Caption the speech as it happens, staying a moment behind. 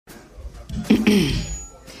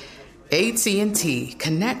AT&T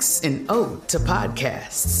connects an ode to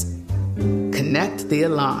podcasts. Connect the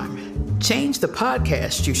alarm. Change the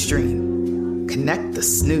podcast you stream. Connect the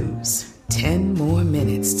snooze. 10 more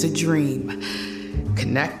minutes to dream.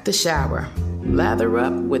 Connect the shower. Lather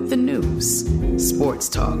up with the news. Sports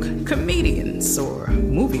talk, comedians, or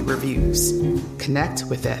movie reviews. Connect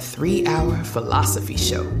with that 3-hour philosophy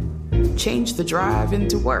show. Change the drive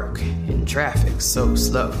into work in traffic so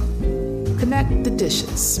slow. Connect the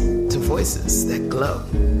dishes to voices that glow.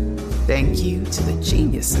 Thank you to the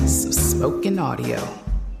geniuses of spoken audio.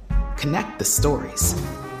 Connect the stories.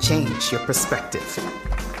 Change your perspective.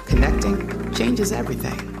 Connecting changes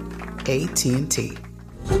everything. AT&T.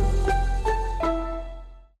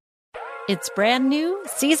 It's brand new,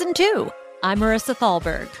 Season 2. I'm Marissa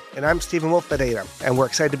Thalberg. And I'm Stephen Wolf Bedeta, and we're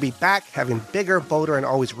excited to be back having bigger, bolder, and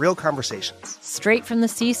always real conversations. Straight from the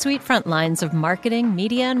C-suite front lines of marketing,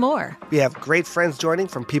 media, and more. We have great friends joining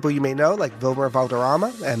from people you may know, like Wilmer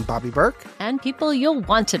Valderrama and Bobby Burke. And people you'll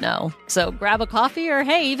want to know. So grab a coffee or,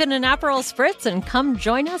 hey, even an Aperol Spritz and come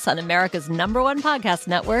join us on America's #1 podcast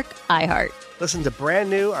network, iHeart. Listen to brand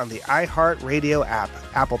new on the iHeart Radio app,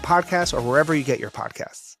 Apple Podcasts, or wherever you get your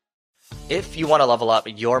podcasts. If you want to level up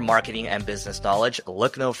your marketing and business knowledge,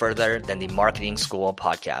 look no further than the Marketing School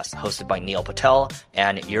podcast, hosted by Neil Patel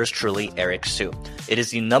and yours truly, Eric Su. It is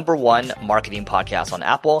the #1 marketing podcast on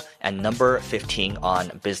Apple and number 15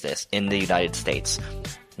 on business in the United States.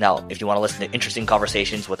 Now, if you want to listen to interesting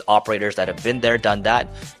conversations with operators that have been there, done that,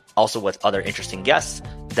 also with other interesting guests,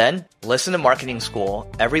 then listen to Marketing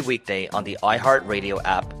School every weekday on the iHeartRadio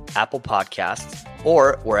app, Apple Podcasts,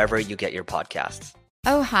 or wherever you get your podcasts.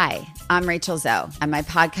 Oh, hi, I'm Rachel Zoe, and my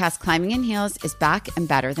podcast, Climbing in Heels, is back and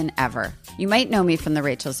better than ever. You might know me from the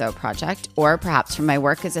Rachel Zoe Project, or perhaps from my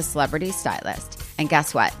work as a celebrity stylist. And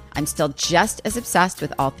guess what? I'm still just as obsessed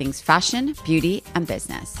with all things fashion, beauty, and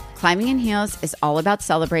business. Climbing in Heels is all about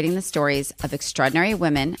celebrating the stories of extraordinary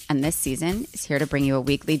women, and this season is here to bring you a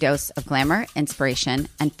weekly dose of glamour, inspiration,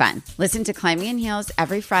 and fun. Listen to Climbing in Heels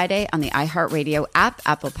every Friday on the iHeartRadio app,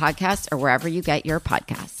 Apple Podcasts, or wherever you get your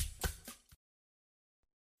podcasts.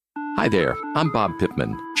 Hi there, I'm Bob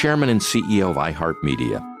Pittman, Chairman and CEO of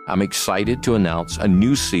iHeartMedia. I'm excited to announce a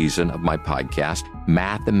new season of my podcast,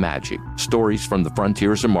 Math and Magic, Stories from the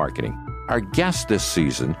Frontiers of Marketing. Our guests this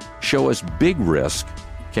season show us big risk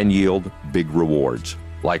can yield big rewards,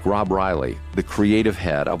 like Rob Riley, the creative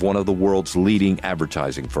head of one of the world's leading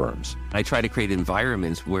advertising firms. I try to create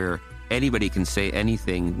environments where anybody can say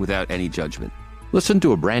anything without any judgment. Listen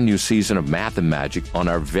to a brand new season of Math and Magic on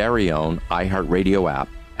our very own iHeartRadio app,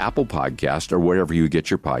 Apple Podcast, or wherever you get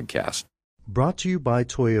your podcast. Brought to you by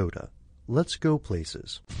Toyota. Let's go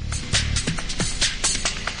places.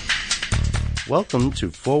 Welcome to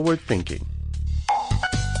Forward Thinking.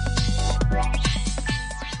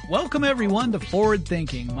 Welcome, everyone, to Forward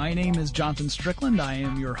Thinking. My name is Jonathan Strickland. I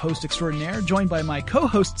am your host extraordinaire, joined by my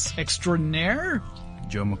co-hosts extraordinaire,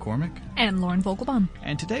 Joe McCormick and Lauren Vogelbaum.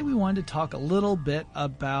 And today we wanted to talk a little bit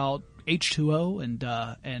about H2O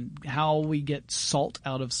and how we get salt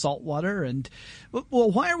out of salt water. And, well,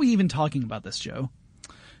 why are we even talking about this, Joe?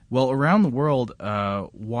 Well, around the world,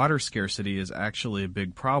 water scarcity is actually a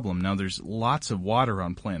big problem. Now, there's lots of water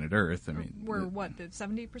on planet Earth. I mean, we're what, the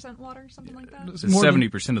 70% water, something like that?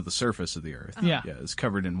 70% of the surface of the Earth, is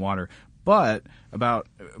covered in water. But about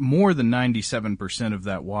more than 97% of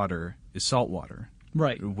that water is salt water.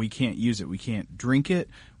 Right. We can't use it. We can't drink it.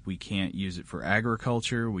 We can't use it for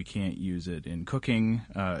agriculture. We can't use it in cooking.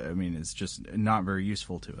 It's just not very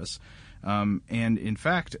useful to us. And in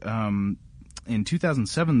fact, in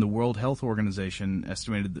 2007, the World Health Organization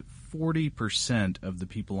estimated that 40% of the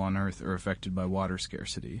people on Earth are affected by water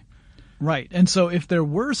scarcity. Right. And so if there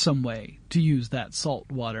were some way to use that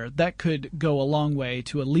salt water, that could go a long way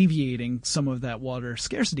to alleviating some of that water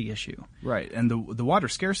scarcity issue. Right. And the water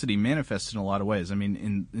scarcity manifests in a lot of ways. I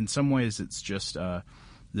mean, in some ways it's just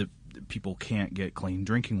that people can't get clean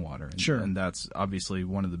drinking water. And, sure. And that's obviously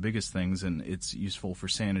one of the biggest things, and it's useful for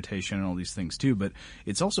sanitation and all these things too. But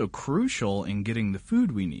it's also crucial in getting the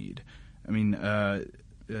food we need. I mean, I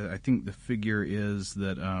think the figure is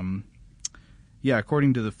that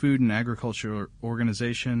according to the Food and Agriculture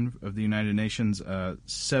Organization of the United Nations,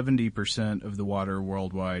 70% of the water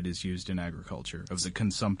worldwide is used in agriculture, of the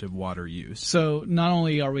consumptive water use. So not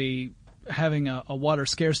only are we having a water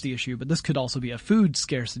scarcity issue, but this could also be a food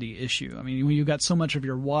scarcity issue. I mean, when you've got so much of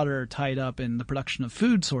your water tied up in the production of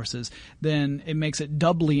food sources, then it makes it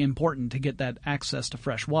doubly important to get that access to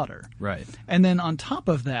fresh water. Right. And then on top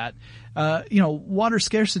of that, water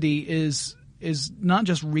scarcity is is not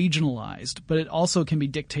just regionalized, but it also can be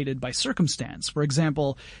dictated by circumstance. For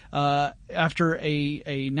example, after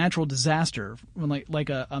a natural disaster, like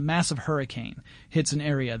a massive hurricane hits an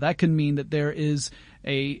area, that could mean that there is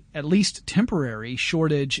a at least temporary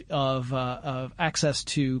shortage of access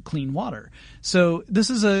to clean water. So this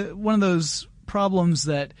is one of those problems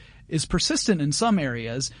that is persistent in some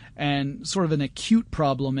areas and sort of an acute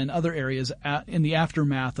problem in other areas in the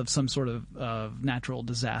aftermath of some sort of natural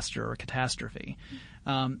disaster or catastrophe.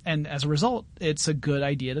 And as a result, it's a good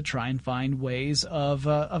idea to try and find ways of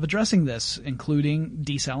addressing this, including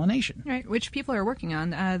desalination. Right, which people are working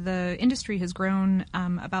on. The industry has grown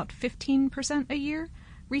about 15% a year.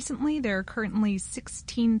 Recently, there are currently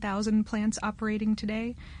 16,000 plants operating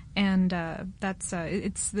today, and that's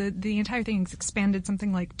it's the entire thing has expanded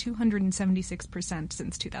something like 276%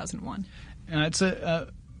 since 2001. It's an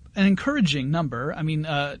encouraging number. I mean,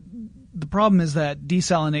 the problem is that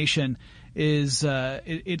desalination is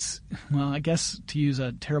it's well, I guess to use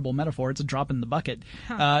a terrible metaphor, it's a drop in the bucket.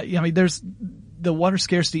 I mean, there's the water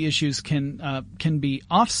scarcity issues can be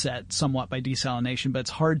offset somewhat by desalination, but it's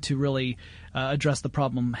hard to really address the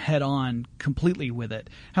problem head on completely with it.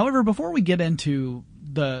 However, before we get into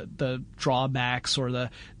the drawbacks or the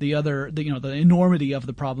enormity of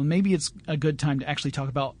the problem, maybe it's a good time to actually talk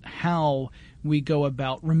about how we go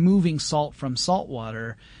about removing salt from salt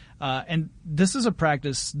water. And this is a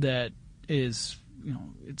practice that is,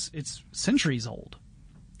 it's centuries old.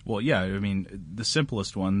 Well, yeah, I mean, the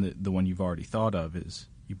simplest one, the one you've already thought of, is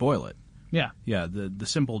you boil it. Yeah. Yeah, the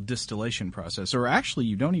simple distillation process. Or actually,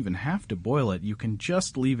 you don't even have to boil it. You can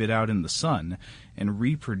just leave it out in the sun and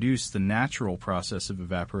reproduce the natural process of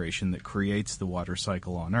evaporation that creates the water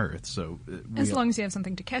cycle on Earth. So, as long as you have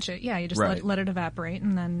something to catch it, you just right. let it evaporate,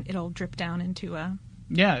 and then it'll drip down into a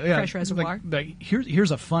yeah. fresh reservoir.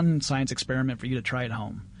 Here's a fun science experiment for you to try at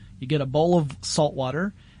home. You get a bowl of salt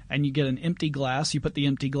water, and you get an empty glass. You put the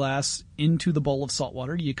empty glass into the bowl of salt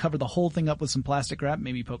water. You cover the whole thing up with some plastic wrap,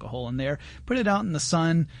 maybe poke a hole in there. Put it out in the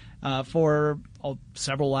sun for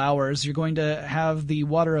several hours. You're going to have the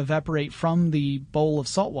water evaporate from the bowl of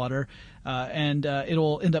salt water, and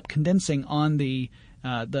it'll end up condensing on the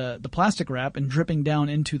plastic wrap and dripping down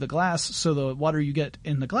into the glass, so the water you get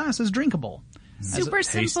in the glass is drinkable. Super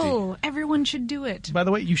simple. Everyone should do it. By the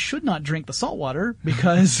way, you should not drink the salt water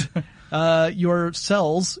because your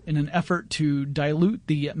cells, in an effort to dilute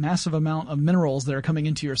the massive amount of minerals that are coming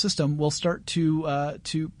into your system, will start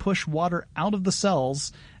to push water out of the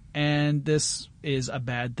cells, and this is a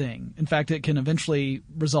bad thing. In fact, it can eventually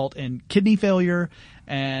result in kidney failure,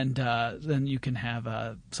 and then you can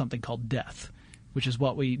have something called death, which is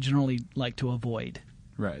what we generally like to avoid.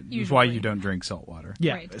 Right. That's why you don't drink salt water.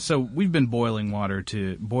 Yeah. Right. So we've been boiling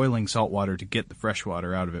salt water to get the fresh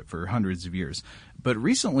water out of it for hundreds of years. But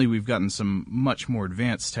recently we've gotten some much more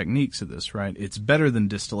advanced techniques of this, right? It's better than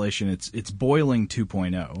distillation. It's boiling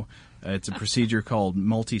 2.0. It's a procedure called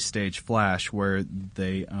multi-stage flash, where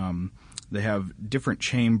they have different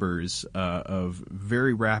chambers of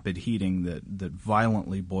very rapid heating that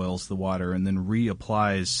violently boils the water and then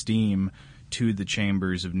reapplies steam to the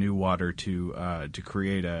chambers of new water to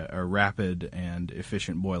create a rapid and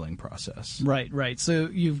efficient boiling process. Right. So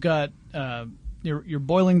you've got you're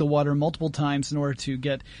boiling the water multiple times in order to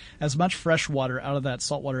get as much fresh water out of that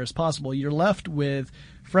salt water as possible. You're left with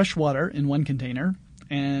fresh water in one container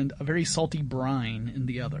and a very salty brine in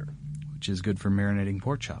the other, which is good for marinating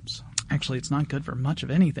pork chops. Actually, it's not good for much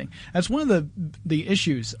of anything. That's one of the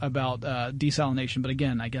issues about desalination. But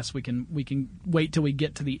again, I guess we can wait till we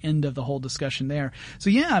get to the end of the whole discussion there. So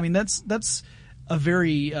yeah, I mean that's a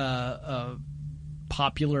very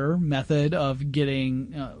popular method of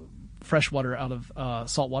getting fresh water out of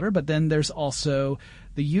salt water. But then there's also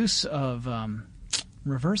the use of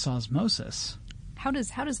reverse osmosis. How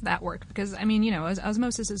does that work? Because, I mean,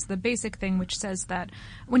 osmosis is the basic thing which says that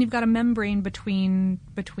when you've got a membrane between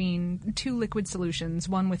two liquid solutions,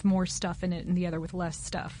 one with more stuff in it and the other with less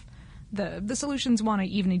stuff, the solutions want to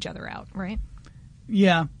even each other out, right?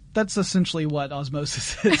 Yeah, that's essentially what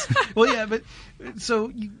osmosis is. Well, yeah, but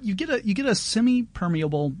so you get a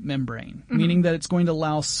semi-permeable membrane, mm-hmm. meaning that it's going to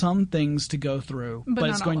allow some things to go through,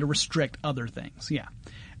 but it's going to restrict other things. Yeah.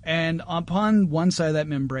 And upon one side of that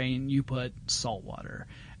membrane, you put salt water.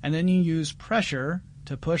 And then you use pressure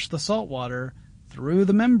to push the salt water through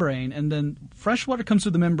the membrane. And then fresh water comes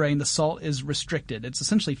through the membrane. The salt is restricted. It's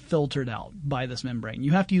essentially filtered out by this membrane.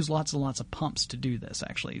 You have to use lots and lots of pumps to do this,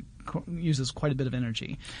 actually. It uses quite a bit of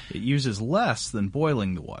energy. It uses less than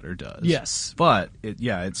boiling the water does. Yes. But,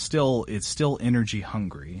 it's still energy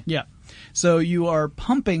hungry. Yeah. So you are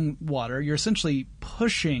pumping water. You're essentially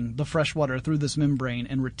pushing the fresh water through this membrane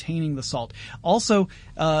and retaining the salt. Also,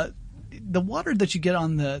 the water that you get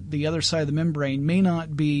on the other side of the membrane may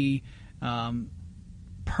not be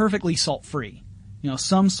perfectly salt-free.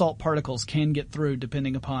 Some salt particles can get through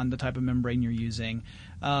depending upon the type of membrane you're using.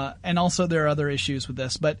 And also there are other issues with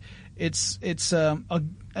this, but it's a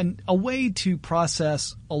way to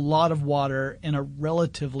process a lot of water in a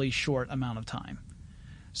relatively short amount of time.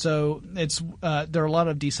 So there are a lot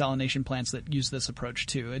of desalination plants that use this approach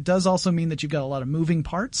too. It does also mean that you've got a lot of moving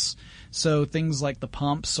parts. So things like the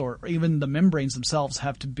pumps or even the membranes themselves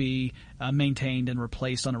have to be maintained and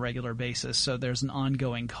replaced on a regular basis. So there's an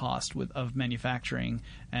ongoing cost of manufacturing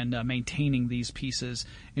and maintaining these pieces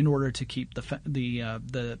in order to keep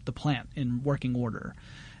the plant in working order.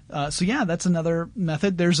 So that's another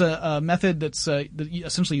method. There's a method that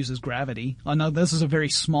essentially uses gravity. Now this is a very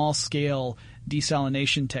small scale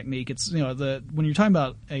desalination technique. It's when you're talking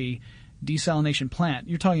about a desalination plant,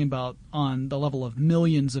 you're talking about on the level of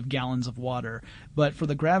millions of gallons of water. But for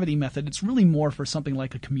the gravity method, it's really more for something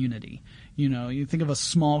like a community. You think of a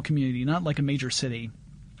small community, not like a major city,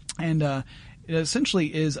 and it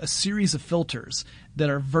essentially is a series of filters that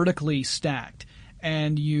are vertically stacked.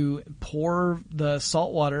 And you pour the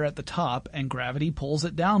salt water at the top, and gravity pulls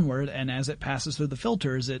it downward. And as it passes through the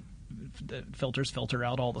filters, the filters filter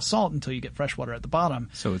out all the salt until you get fresh water at the bottom.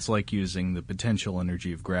 So it's like using the potential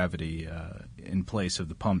energy of gravity in place of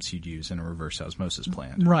the pumps you'd use in a reverse osmosis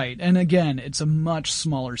plant. Right. And again, it's a much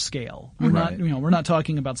smaller scale. We're not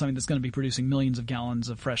talking about something that's going to be producing millions of gallons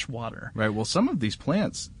of fresh water. Right. Well, some of these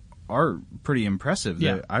plants are pretty impressive.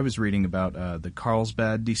 Yeah. I was reading about the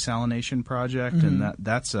Carlsbad desalination project, and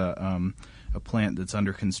that's a plant that's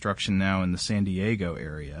under construction now in the San Diego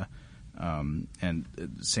area. And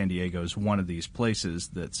San Diego is one of these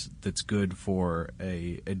places that's good for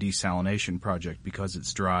a desalination project because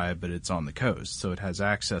it's dry, but it's on the coast, so it has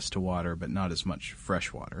access to water, but not as much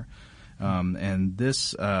fresh water. And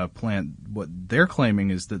this plant, what they're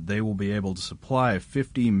claiming is that they will be able to supply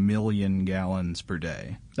 50 million gallons per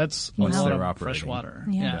day. That's once a lot they're of operating. fresh water.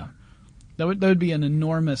 Yeah. That would be an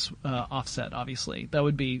enormous offset, obviously. That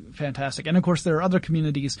would be fantastic. And of course, there are other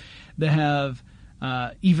communities that have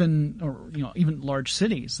even large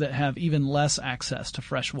cities that have even less access to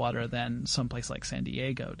fresh water than some place like San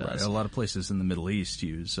Diego does. Right. A lot of places in the Middle East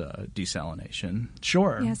use desalination.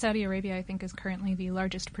 Sure. Yeah, Saudi Arabia, I think, is currently the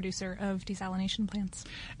largest producer of desalination plants.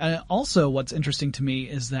 Also, what's interesting to me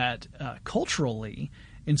is that culturally,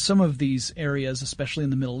 in some of these areas, especially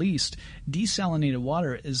in the Middle East, desalinated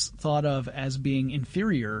water is thought of as being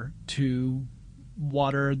inferior to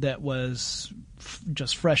water that was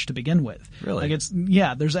just fresh to begin with. Really?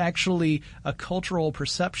 There's actually a cultural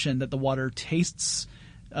perception that the water tastes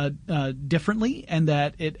differently and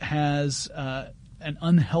that it has an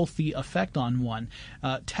unhealthy effect on one.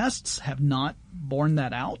 Tests have not borne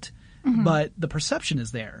that out, but the perception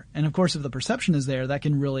is there. And of course, if the perception is there, that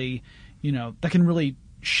can really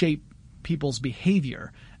shape people's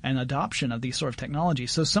behavior and adoption of these sort of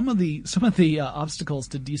technologies. So some of the obstacles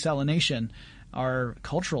to desalination are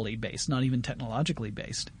culturally based, not even technologically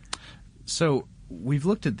based. So we've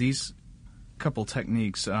looked at these couple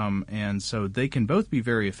techniques, and so they can both be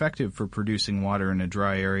very effective for producing water in a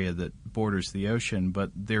dry area that borders the ocean,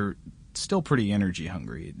 but they're still pretty energy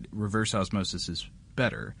hungry. Reverse osmosis is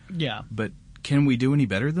better. Yeah. But can we do any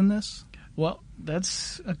better than this? Well,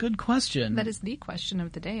 that's a good question. That is the question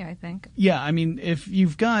of the day, I think. Yeah, I mean, if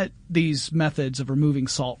you've got these methods of removing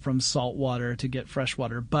salt from salt water to get fresh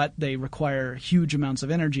water, but they require huge amounts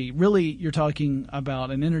of energy, really you're talking about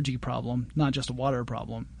an energy problem, not just a water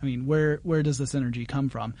problem. I mean, where does this energy come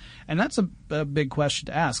from? And that's a big question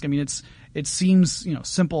to ask. I mean, it seems,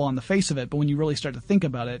 simple on the face of it, but when you really start to think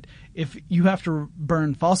about it, if you have to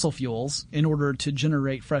burn fossil fuels in order to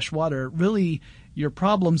generate fresh water, really your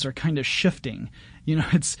problems are kind of shifting.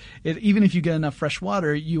 Even if you get enough fresh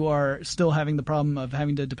water, you are still having the problem of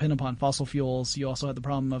having to depend upon fossil fuels. You also have the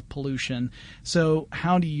problem of pollution. So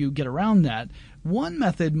how do you get around that? One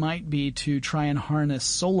method might be to try and harness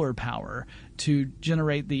solar power to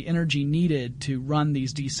generate the energy needed to run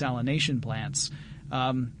these desalination plants.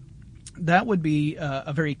 That would be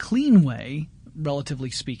a very clean way,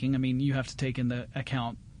 relatively speaking. I mean, you have to take into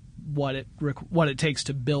account what it takes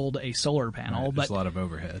to build a solar panel. Right, there's a lot of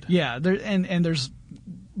overhead. Yeah, and there's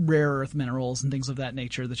rare earth minerals and things of that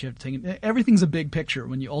nature that you have to take in. Everything's a big picture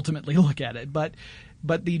when you ultimately look at it. But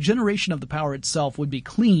the generation of the power itself would be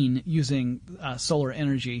clean using solar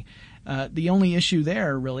energy. The only issue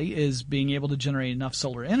there really is being able to generate enough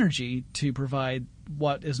solar energy to provide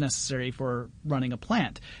what is necessary for running a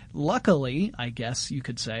plant. Luckily, I guess you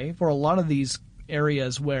could say, for a lot of these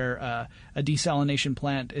areas where a desalination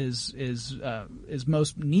plant is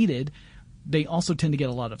most needed, they also tend to get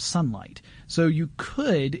a lot of sunlight. So you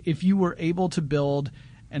could, if you were able to build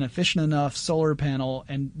an efficient enough solar panel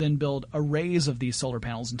and then build arrays of these solar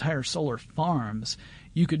panels, entire solar farms,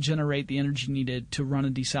 you could generate the energy needed to run a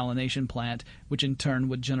desalination plant, which in turn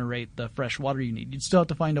would generate the fresh water you need. You'd still have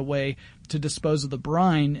to find a way to dispose of the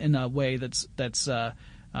brine in a way that's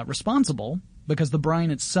responsible, because the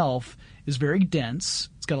brine itself is very dense.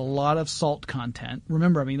 It's got a lot of salt content.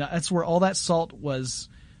 Remember, I mean, that's where all that salt was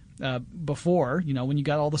before, when you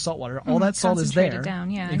got all the salt water, all that salt is there.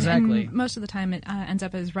 Down, yeah. Exactly. And most of the time it ends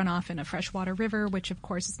up as runoff in a freshwater river, which of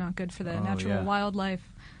course is not good for the natural wildlife.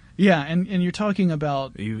 Yeah, and you're talking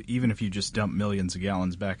about... Even if you just dump millions of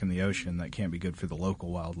gallons back in the ocean, that can't be good for the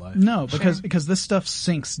local wildlife. No, because this stuff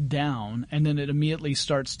sinks down, and then it immediately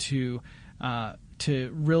starts to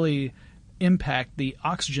really impact the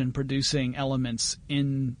oxygen-producing elements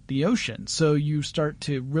in the ocean. So you start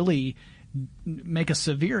to really make a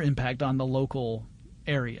severe impact on the local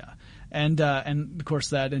area. And of course,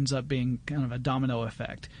 that ends up being kind of a domino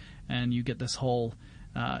effect. And you get this whole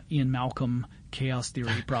Ian Malcolm chaos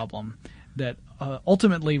theory problem that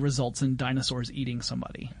ultimately results in dinosaurs eating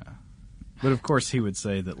somebody. Yeah. But of course, he would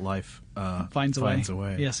say that life finds a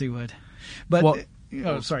way. Yes, he would. But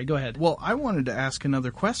sorry, go ahead. Well, I wanted to ask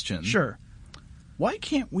another question. Sure. Why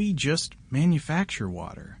can't we just manufacture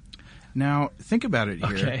water? Now, think about it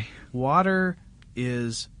here. Okay. Water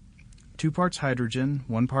is 2 parts hydrogen,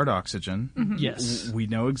 1 part oxygen. Mm-hmm. Yes. We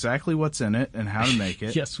know exactly what's in it and how to make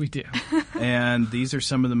it. Yes, we do. And these are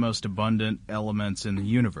some of the most abundant elements in the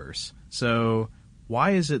universe. So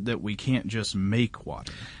why is it that we can't just make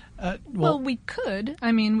water? Well, we could.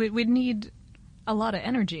 I mean, we'd need a lot of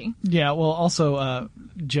energy. Yeah, well, also,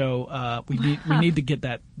 Joe, we need to get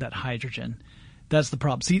that hydrogen. That's the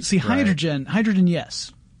problem. See, hydrogen,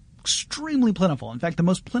 yes, extremely plentiful. In fact, the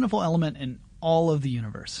most plentiful element in all of the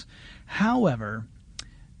universe. However,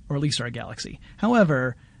 or at least our galaxy.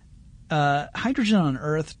 However, hydrogen on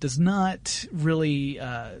Earth does not really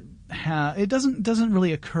it doesn't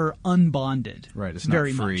really occur unbonded. Right, it's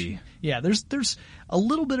very not free. Much. Yeah, there's a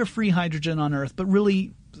little bit of free hydrogen on Earth, but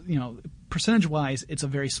really, percentage-wise, it's a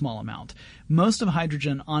very small amount. Most of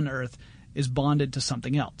hydrogen on Earth is bonded to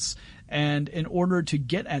something else. And in order to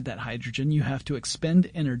get at that hydrogen, you have to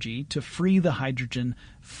expend energy to free the hydrogen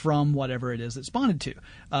from whatever it is it's bonded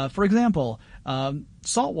to. For example,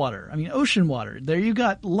 salt water, ocean water. There you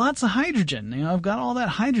got lots of hydrogen. I've got all that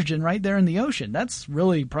hydrogen right there in the ocean. That's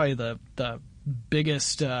really probably the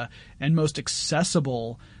biggest and most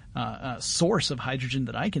accessible source of hydrogen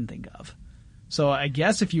that I can think of. So I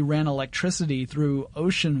guess if you ran electricity through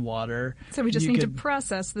ocean water... So we just need to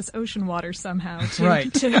process this ocean water somehow to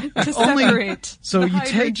right. to separate so the you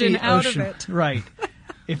hydrogen take the out ocean, of it. Right.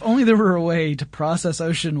 If only there were a way to process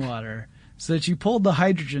ocean water so that you pulled the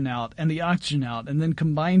hydrogen out and the oxygen out and then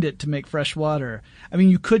combined it to make fresh water.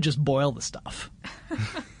 You could just boil the stuff.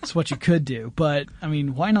 That's what you could do. But,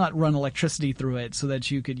 why not run electricity through it so that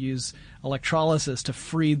you could use electrolysis to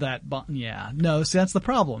free that yeah. No, see, that's the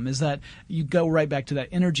problem, is that you go right back to that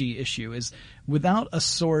energy issue, is without a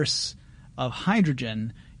source of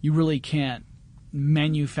hydrogen, you really can't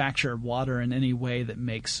manufacture water in any way that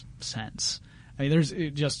makes sense. There's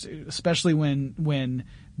just, especially when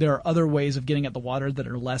there are other ways of getting at the water that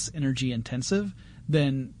are less energy intensive,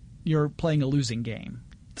 then you're playing a losing game.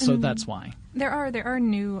 So that's why. There are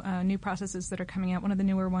new processes that are coming out. One of the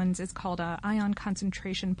newer ones is called ion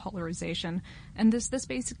concentration polarization, and this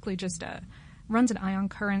basically just runs an ion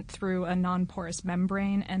current through a non-porous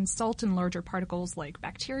membrane, and salt and larger particles like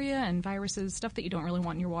bacteria and viruses, stuff that you don't really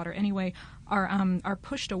want in your water anyway, are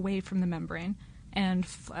pushed away from the membrane, and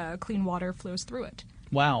clean water flows through it.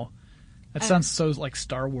 Wow. That sounds so like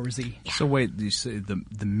Star Wars-y. Yeah. So wait, you say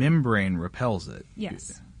the membrane repels it?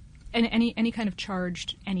 Yes. And any kind of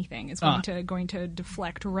charged anything is going to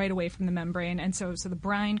deflect right away from the membrane, and so the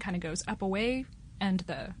brine kind of goes up away, and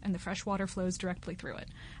the fresh water flows directly through it.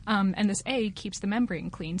 And this keeps the membrane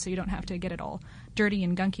clean, so you don't have to get it all dirty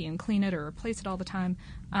and gunky and clean it or replace it all the time.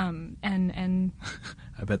 And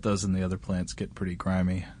I bet those in the other plants get pretty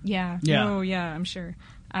grimy. Yeah. Oh yeah, I'm sure.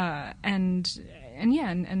 And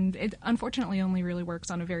it unfortunately only really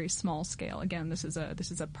works on a very small scale. Again, this is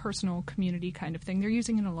a personal community kind of thing. They're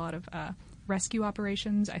using it in a lot of rescue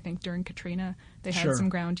operations. I think during Katrina they had some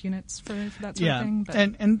ground units for that sort of thing. But.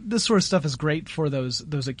 And this sort of stuff is great for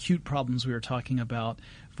those acute problems we were talking about.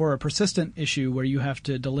 For a persistent issue where you have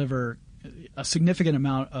to deliver a significant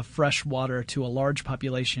amount of fresh water to a large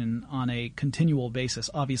population on a continual basis.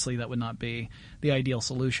 Obviously, that would not be the ideal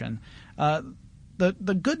solution.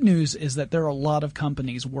 The good news is that there are a lot of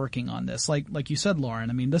companies working on this. Like you said, Lauren,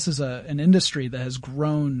 I mean, this is an industry that has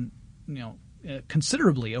grown,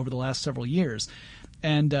 considerably over the last several years.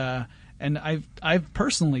 And I've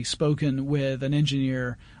personally spoken with an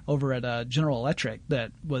engineer over at General Electric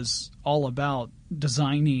that was all about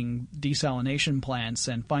designing desalination plants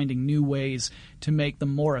and finding new ways to make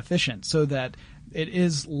them more efficient so that it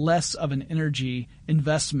is less of an energy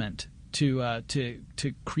investment to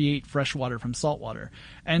create fresh water from salt water.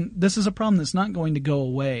 And this is a problem that's not going to go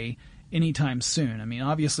away anytime soon. I mean,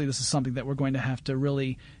 obviously this is something that we're going to have to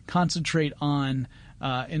really concentrate on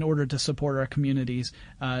in order to support our communities.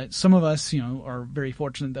 Some of us, are very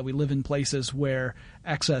fortunate that we live in places where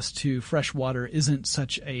access to fresh water isn't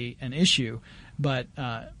such an issue. But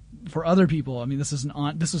for other people, I mean, this is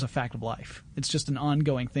a fact of life. It's just an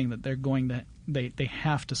ongoing thing that they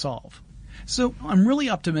have to solve. So I'm really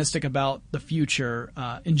optimistic about the future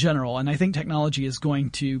in general, and I think technology is going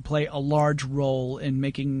to play a large role in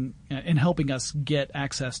helping us get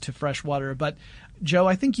access to fresh water. But Joe,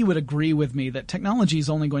 I think you would agree with me that technology is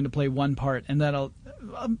only going to play one part, and that a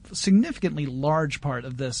significantly large part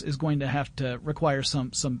of this is going to have to require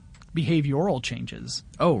some behavioral changes.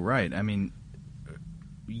 Oh, right. I mean,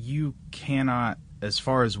 you cannot, as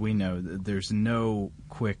far as we know, there's no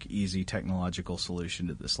quick, easy technological solution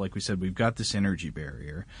to this. Like we said, we've got this energy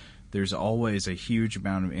barrier. There's always a huge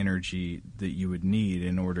amount of energy that you would need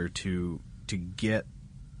in order to get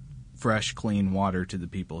fresh, clean water to the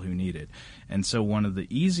people who need it. And so one of the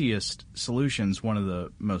easiest solutions, one of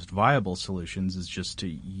the most viable solutions, is just to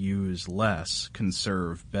use less,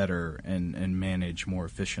 conserve better, and manage more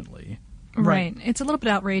efficiently. Right. It's a little bit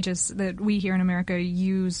outrageous that we here in America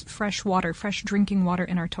use fresh drinking water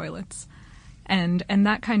in our toilets. And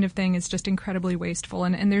that kind of thing is just incredibly wasteful.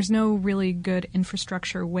 And there's no really good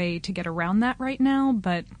infrastructure way to get around that right now.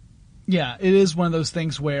 But yeah, it is one of those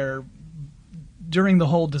things where during the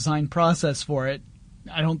whole design process for it,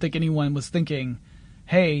 I don't think anyone was thinking,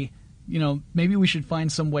 hey, maybe we should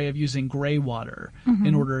find some way of using gray water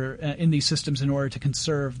in these systems in order to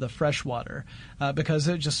conserve the fresh water, because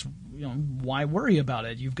it just, why worry about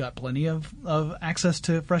it? You've got plenty of access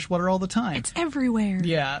to fresh water all the time. It's everywhere.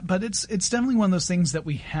 Yeah, but it's definitely one of those things that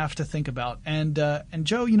we have to think about. And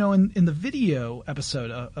Joe, in the video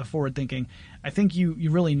episode of Forward Thinking, I think you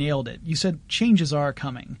really nailed it. You said changes are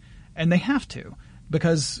coming, and they have to.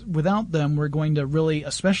 Because without them, we're going to really,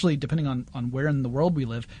 especially depending on where in the world we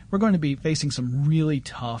live, we're going to be facing some really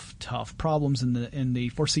tough problems in the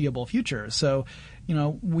foreseeable future. So,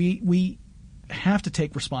 we have to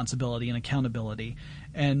take responsibility and accountability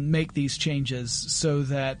and make these changes so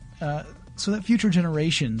that future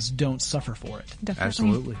generations don't suffer for it. Definitely.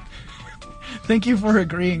 Absolutely. Thank you for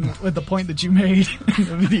agreeing with the point that you made in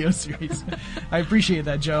the video series. I appreciate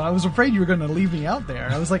that, Joe. I was afraid you were going to leave me out there.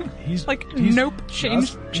 I was like, he's nope,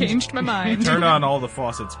 changed my mind. Turn on all the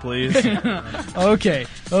faucets, please. Okay.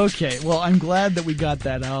 Well, I'm glad that we got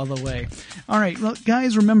that out of the way. All right, well,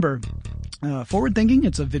 guys, remember, Forward Thinking,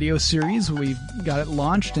 it's a video series. We've got it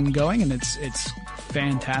launched and going, and it's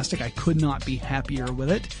fantastic. I could not be happier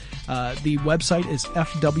with it. The website is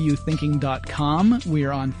fwthinking.com. We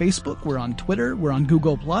are on Facebook. We're on Twitter. We're on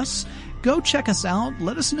Google+. Go check us out.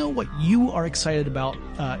 Let us know what you are excited about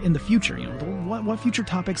in the future. What future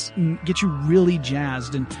topics get you really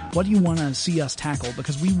jazzed, and what do you want to see us tackle?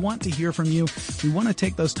 Because we want to hear from you. We want to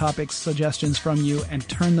take those topics, suggestions from you, and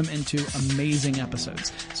turn them into amazing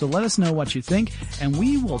episodes. So let us know what you think, and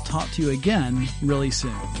we will talk to you again really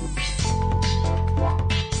soon.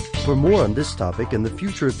 For more on this topic and the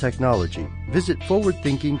future of technology, visit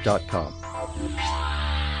forwardthinking.com.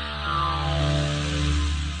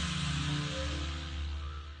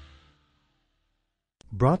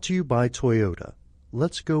 Brought to you by Toyota.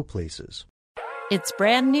 Let's go places. It's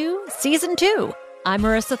brand new, Season 2. I'm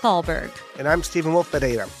Marissa Thalberg. And I'm Stephen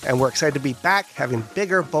Wolf-Pereira, and we're excited to be back having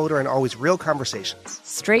bigger, bolder, and always real conversations.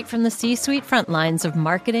 Straight from the C-suite front lines of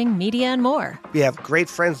marketing, media, and more. We have great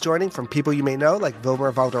friends joining from people you may know, like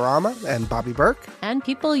Wilmer Valderrama and Bobby Burke. And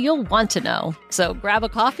people you'll want to know. So grab a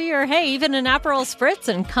coffee or, hey, even an Aperol Spritz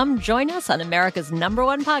and come join us on America's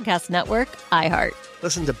 #1 podcast network, iHeart.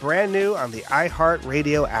 Listen to Brand New on the iHeart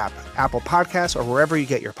Radio app, Apple Podcasts, or wherever you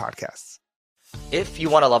get your podcasts. If you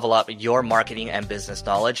want to level up your marketing and business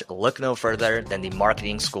knowledge, look no further than the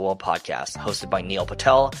Marketing School podcast, hosted by Neil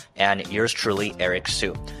Patel and yours truly, Eric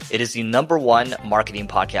Su. It is the #1 marketing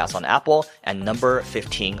podcast on Apple and number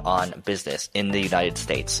 15 on business in the United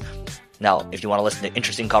States. Now, if you want to listen to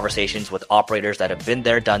interesting conversations with operators that have been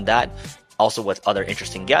there, done that, also with other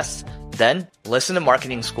interesting guests, then listen to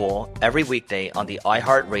Marketing School every weekday on the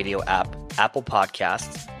iHeartRadio app, Apple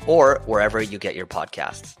Podcasts, or wherever you get your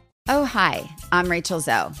podcasts. Oh, hi, I'm Rachel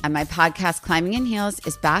Zoe, and my podcast, Climbing in Heels,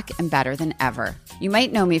 is back and better than ever. You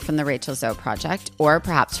might know me from the Rachel Zoe Project, or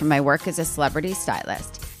perhaps from my work as a celebrity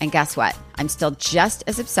stylist. And guess what? I'm still just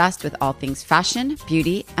as obsessed with all things fashion,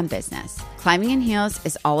 beauty, and business. Climbing in Heels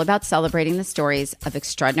is all about celebrating the stories of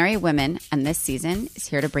extraordinary women, and this season is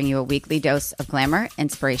here to bring you a weekly dose of glamour,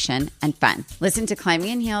 inspiration, and fun. Listen to Climbing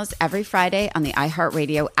in Heels every Friday on the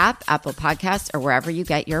iHeartRadio app, Apple Podcasts, or wherever you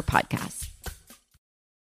get your podcasts.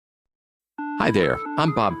 Hi there,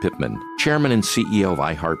 I'm Bob Pittman, Chairman and CEO of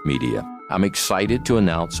iHeartMedia. I'm excited to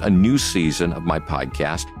announce a new season of my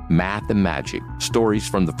podcast, Math and Magic, Stories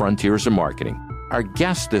from the Frontiers of Marketing. Our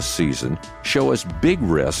guests this season show us big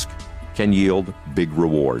risk can yield big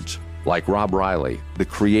rewards, like Rob Riley, the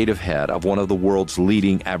creative head of one of the world's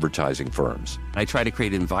leading advertising firms. I try to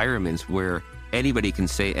create environments where anybody can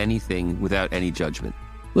say anything without any judgment.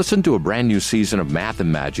 Listen to a brand new season of Math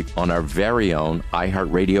and Magic on our very own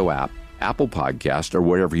iHeartRadio app, Apple Podcast, or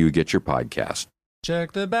wherever you get your podcast.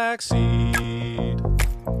 Check the back seat.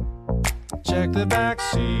 Check the back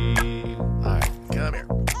seat. All right, come here.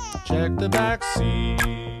 Check the back seat.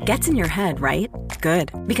 Gets in your head, right?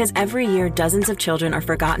 Good. Because every year, dozens of children are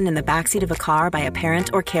forgotten in the backseat of a car by a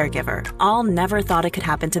parent or caregiver. All never thought it could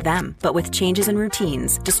happen to them. But with changes in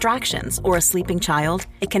routines, distractions, or a sleeping child,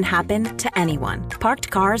 it can happen to anyone. Parked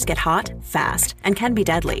cars get hot, fast, and can be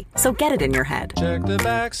deadly. So get it in your head. Check the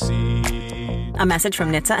back seat. A message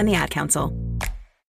from NHTSA and the Ad Council.